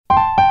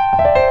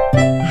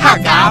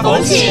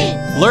风情。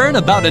Learn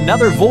about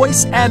another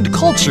voice and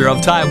culture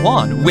of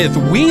Taiwan with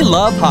We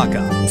Love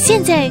Hakka.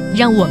 现在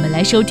让我们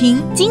来收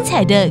听精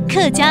彩的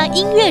客家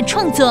音乐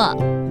创作。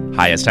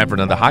Hi, it's time for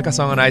another Hakka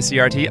song on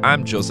ICRT.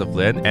 I'm Joseph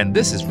Lin, and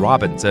this is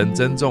Robin Tseng,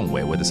 Tseng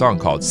Zhongwei, with a song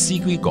called 四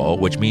季歌,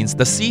 which means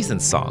the season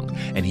song.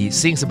 And he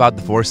sings about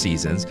the 4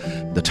 seasons,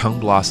 the tung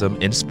blossom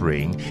in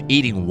spring,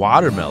 eating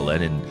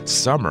watermelon in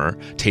summer,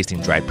 tasting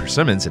dried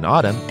persimmons in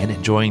autumn, and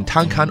enjoying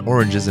tankan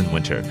oranges in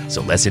winter.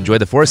 So let's enjoy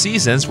the 4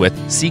 seasons with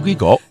四季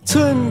歌。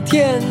春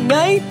天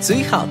爱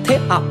最好睇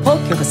阿婆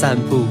去散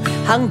步，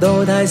行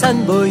到大山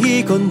背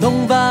一群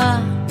童话。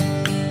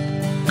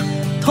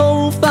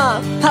头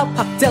发啪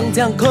啪将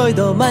将开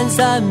到满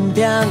山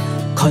边，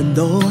看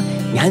到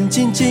眼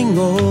睛睛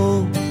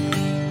哦。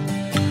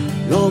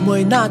罗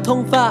梅那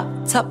头发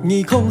插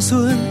耳空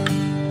孙，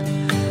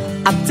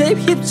阿姐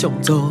翕相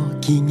做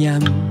纪念。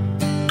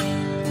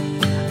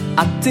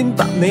阿珍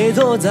白眉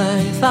坐在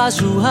发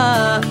树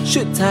下，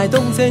雪彩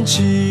冬天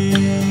去。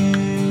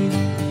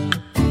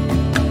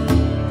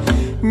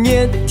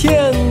热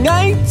天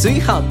爱最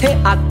好听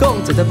阿公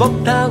坐在木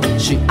桶，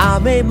是阿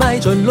妹买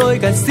转来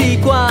干西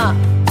瓜。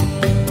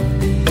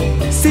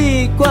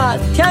西瓜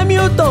甜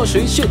又多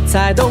水，雪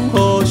菜冻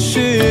好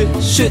雪，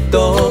雪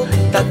多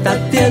哒哒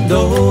跌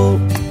落。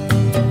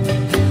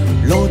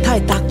老太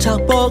搭茶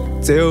卜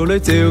走来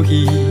走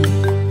去，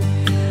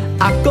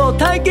阿哥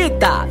弹吉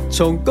他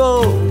唱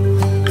歌，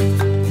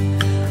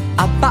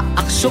阿爸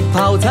阿叔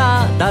泡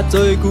茶打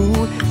醉鼓，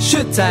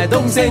雪菜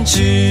冻先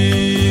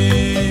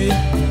去。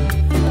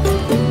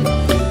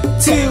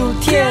秋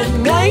天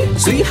爱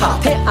最好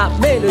听阿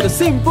妹来到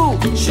幸福，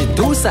是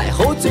土晒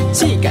好最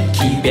气感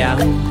气病。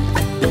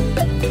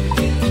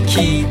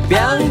气饼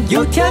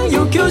又甜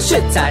又 Q，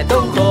 雪菜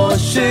冻好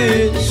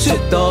雪，雪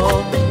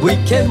多味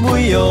甜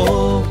味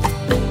哦。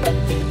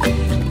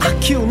阿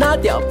Q 那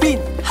条饼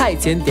海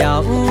鲜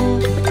条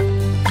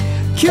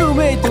，Q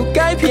妹都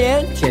改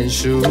片天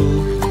书。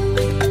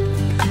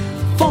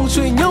风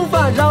吹牛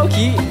发绕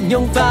起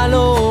牛发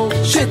喽，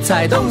雪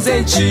菜冻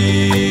先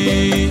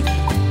去。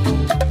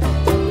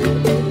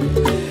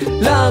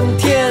人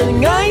天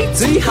爱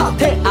最好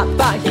听阿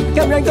爸喜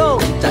感染讲，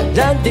然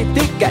然滴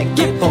滴改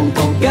结碰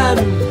同感。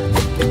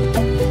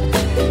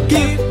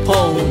結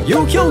碰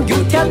又香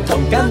又甜，同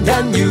甘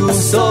甜又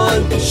酸，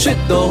雪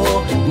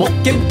多木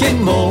堅堅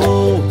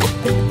無。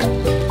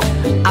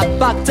阿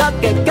伯執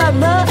嘅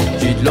柑啊，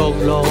月落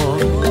落，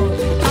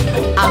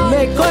阿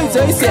妹開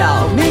嘴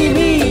笑眯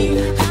眯，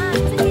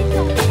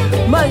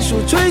滿樹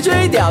吹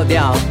吹調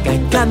調，該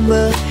柑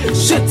啊，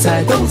雪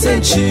菜冬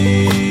先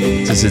去。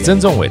这是曾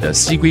仲瑋的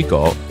四季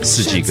歌，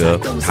四季歌，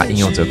他应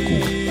用着鼓、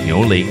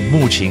牛铃、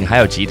木琴还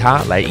有吉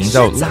他来营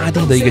造拉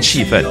丁的一个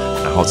气氛，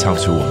然后唱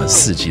出我们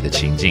四季的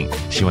情境。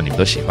希望你们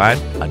都喜欢。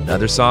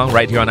Another song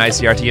right here on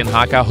ICRT in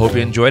Hakka. Hope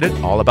you enjoyed it.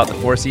 All about the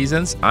 4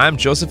 seasons. I'm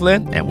Joseph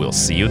Lin, and we'll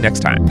see you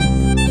next time.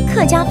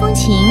 客家风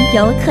情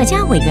由客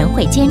家委员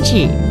会监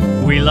制。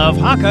We Love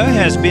Hakka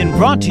has been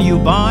brought to you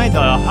by the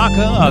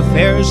Hakka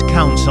Affairs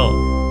Council.